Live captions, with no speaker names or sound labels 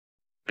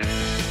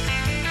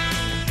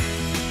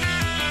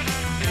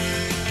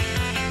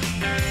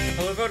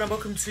everyone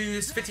and welcome to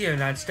this video.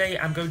 Now today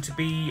I'm going to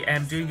be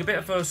doing a bit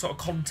of a sort of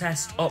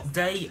contest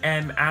update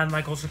and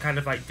like also kind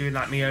of like doing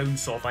like my own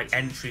sort of like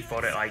entry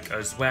for it like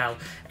as well.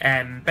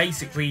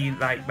 Basically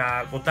like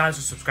my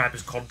 1,000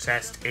 subscribers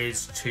contest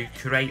is to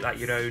create like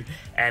your own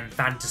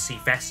fantasy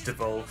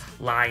festival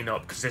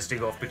lineup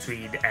consisting of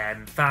between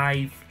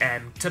 5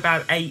 to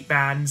about 8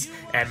 bands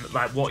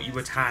like what you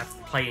would have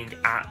playing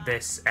at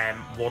this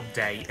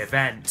one-day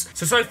event.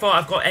 So far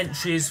I've got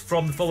entries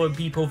from the following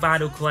people: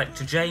 Vinyl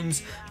Collector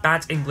James,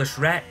 Bad English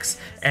Rex,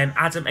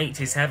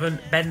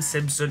 Adam87, Ben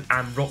Simpson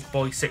and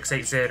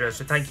Rockboy680.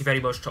 So thank you very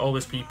much to all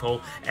those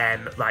people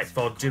like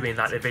for doing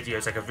like the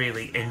videos. Like I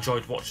really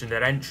enjoyed watching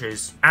their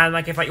entries. And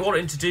like if like you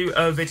wanted to do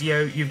a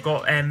video, you've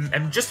got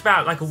just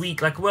about like a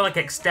week. Like we'll like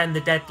extend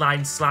the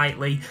deadline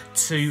slightly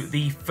to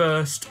the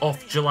 1st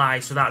of July.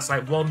 So that's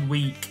like 1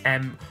 week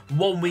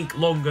 1 week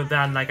longer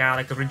than like I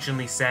like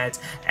originally said,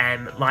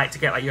 like to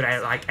get like your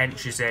like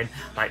entries in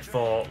like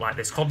for like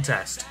this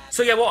contest.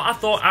 So yeah, what I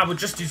thought I would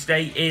just do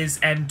today is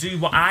do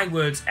what I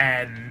would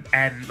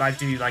like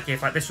do like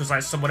if like this was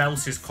like someone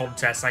else's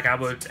contest. Like I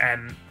would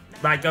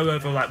like go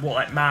over like what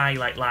like my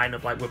like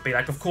lineup like would be.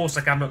 Like of course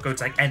like I'm not going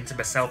to like enter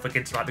myself like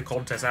into like the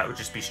contest, that would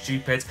just be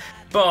stupid,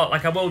 but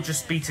like I will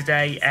just be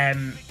today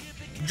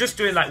just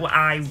doing like what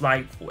I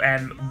like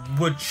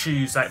would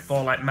choose like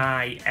for like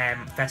my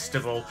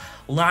festival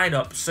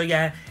lineup. So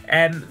yeah,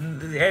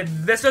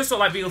 there's no sort of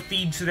like real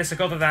theme to this like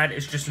other than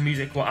it's just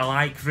music what I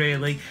like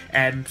really.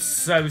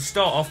 So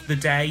start off the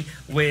day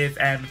with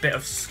a bit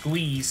of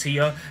Squeeze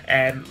here.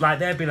 Like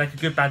they'd be like a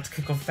good band to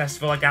kick off the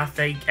festival. Like I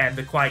think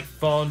they're quite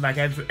fun. Like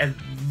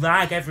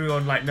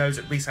everyone like knows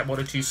at least like 1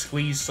 or 2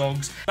 Squeeze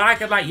songs.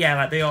 Like yeah,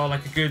 like they are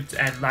like a good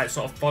like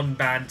sort of fun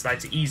band like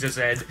to ease us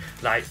in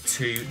like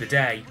to the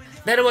day.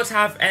 Then I want to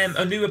have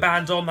a newer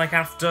band on like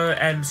after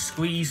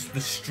Squeeze,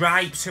 The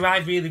Stripes, who I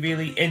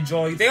really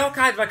enjoy. They are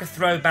kind of like a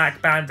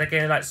throwback band like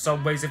in like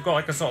some ways. They've got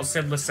like a sort of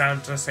similar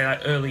sound to say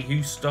like early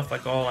Who stuff,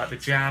 like all like the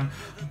Jam,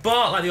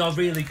 but like they are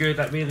really good,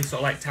 like really sort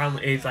of like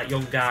talented like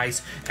young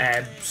guys.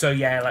 So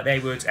yeah, like they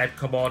would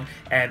come on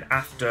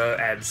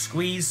after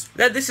Squeeze.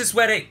 Then this is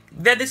where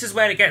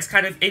it gets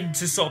kind of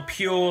into sort of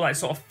pure like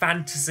sort of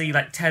fantasy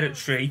like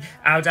territory.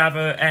 I would have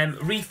a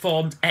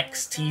reformed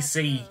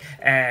XTC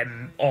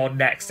on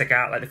next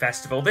at like the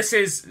festival. This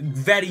is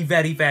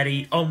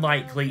very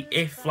unlikely,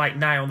 if like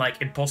now like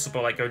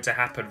impossible, like going to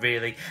happen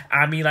really.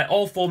 I mean like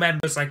all 4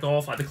 members like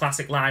off like the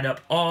classic lineup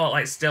are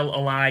like still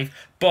alive,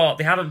 but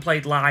they haven't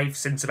played live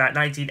since about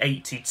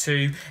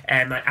 1982.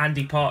 Like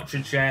Andy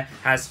Partridge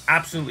has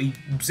absolutely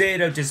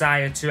zero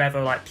desire to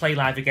ever like play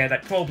live again.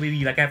 Like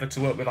probably like ever to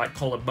work with like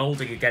Colin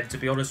Moulding again, to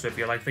be honest with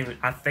you. Like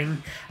I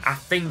think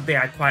they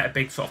had quite a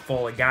big sort of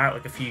falling out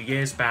like a few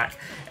years back.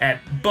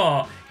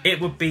 But it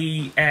would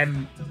be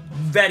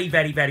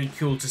very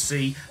cool to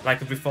see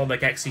like a reformed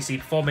like XTC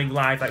performing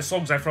live like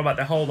songs like from like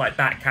the whole like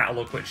back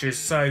catalogue, which is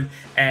so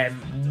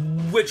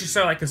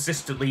like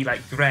consistently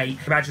like great.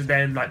 Imagine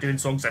them like doing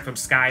songs like from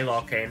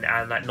Skylarking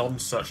and like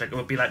Nonsuch. Like it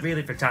would be like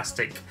really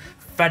fantastic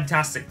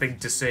thing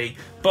to see,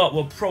 but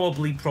will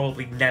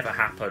probably never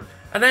happen.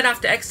 And then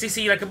after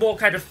XTC, like a more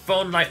kind of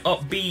fun, like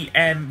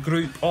upbeat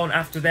group on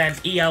after them,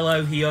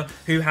 ELO here,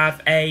 who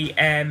have a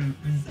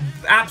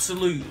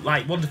absolute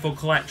like wonderful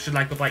collection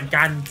like of like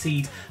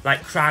guaranteed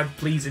like crowd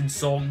pleasing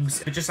songs.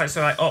 They're just like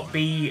so like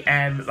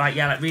upbeat like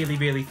yeah, like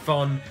really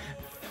fun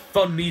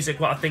music,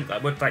 what I think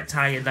like would like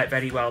tie in like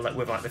very well like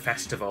with like the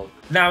festival.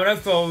 Now I know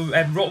for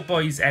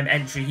Rockboy's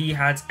entry, he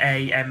had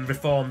a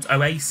reformed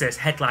Oasis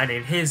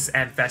headlining his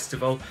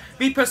festival.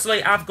 Me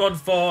personally, I've gone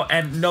for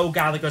Noel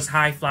Gallagher's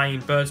High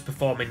Flying Birds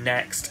performing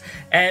next,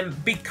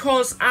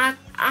 because I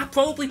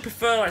probably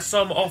prefer like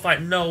some of like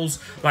Noel's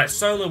like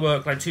solo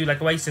work like to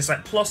like Oasis,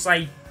 like plus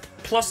like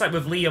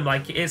with Liam,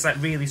 like it is like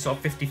really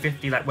sort of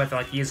 50-50 like whether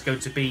like he is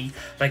going to be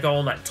like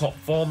on like top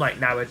form like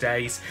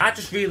nowadays. I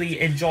just really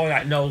enjoy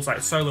like Noel's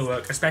like solo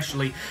work,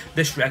 especially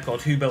this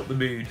record, Who Built the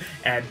Moon.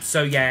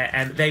 So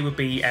yeah, they would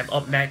be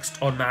up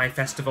next on my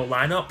festival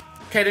lineup.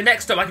 Okay, the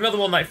next up, like another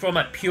one like from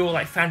like pure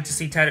like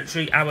fantasy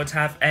territory, I would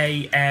have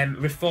a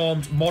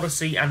reformed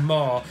Morrissey and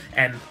Marr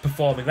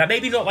performing. Like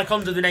maybe not like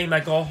under the name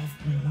like like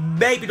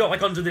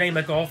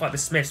the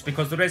Smiths,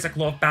 because there is like a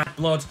lot of bad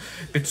blood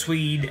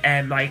between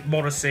like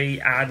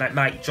Morrissey and like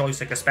Mike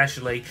Joyce, like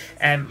especially.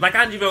 Like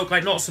Andy Rourke,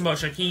 like not so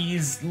much. Like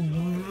he's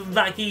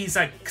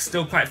like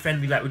still quite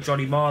friendly like with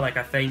Johnny Marr, like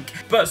I think.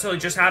 But so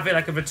just having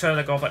like a return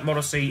like of like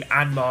Morrissey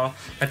and Marr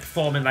like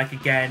performing like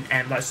again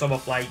like some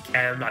of like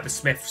the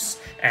Smiths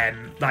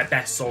like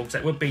best songs,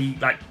 it would be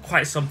like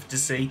quite something to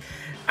see.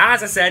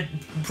 As I said,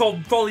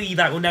 probably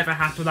that will never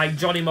happen. Like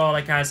Johnny Marr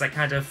like has like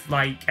kind of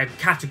like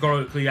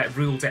categorically like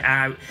ruled it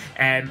out,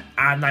 and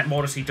like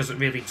Morrissey doesn't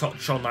really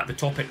touch on like the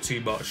topic too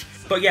much.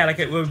 But yeah, like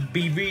it would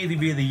be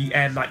really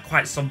like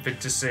quite something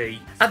to see.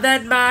 And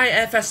then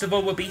my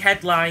festival would be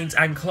headlined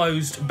and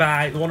closed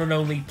by the one and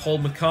only Paul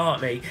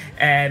McCartney.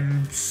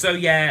 So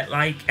yeah,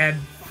 like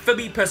for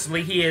me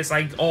personally, he is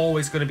like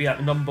always going to be like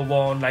the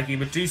 #1. Like he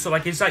would do so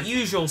like his like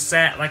usual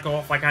set, like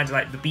off like kind of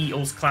like the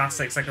Beatles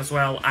classics, like as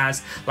well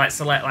as like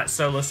select like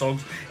solo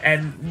songs.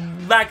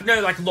 And like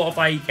like a lot of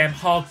like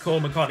hardcore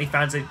McCartney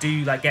fans that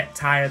do like get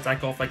tired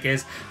like off like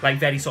his like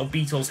very sort of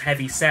Beatles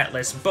heavy set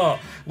list. But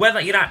when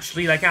like you're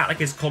actually like at like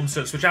his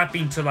concerts, which I've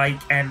been to like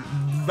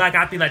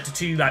I've been like to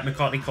 2 like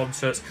McCartney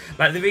concerts,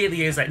 like there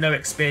really is like no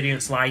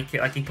experience like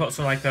it. Like he puts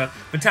on like a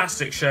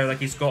fantastic show. Like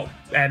he's got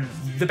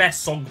the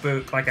best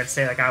songbook, like I'd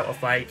say, like out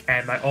of like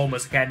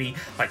almost like any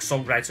like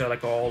songwriter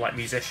like or like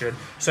musician.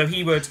 So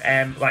he would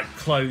like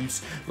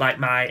close like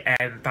my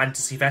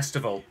fantasy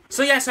festival.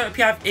 So yes, I hope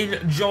you have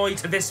enjoyed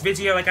this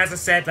video. Like as I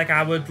said, like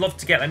I would love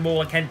to get like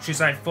more like entries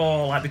like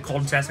for like the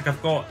contest. Like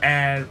I've got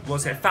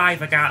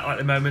 5 like at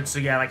the moment. So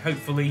yeah, like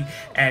hopefully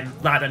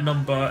like that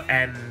number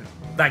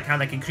that can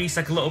like increase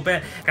like a little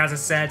bit. As I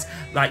said,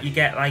 like you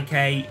get like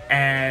a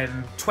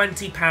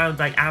 £20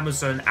 like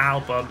Amazon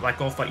album like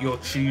off like your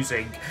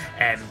choosing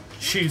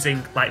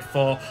like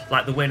for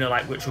like the winner,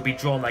 like which will be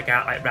drawn like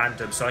out like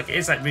random. So like it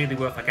is like really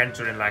worth like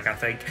entering. Like I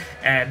think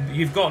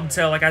you've got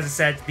until like as I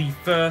said the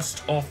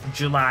 1st of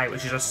July,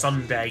 which is a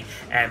Sunday,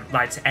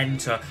 like to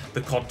enter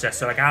the contest.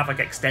 So like I have like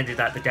extended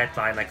like the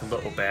deadline like a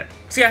little bit.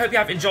 So yeah, I hope you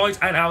have enjoyed,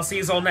 and I'll see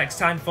you all next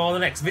time for the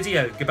next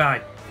video.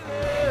 Goodbye.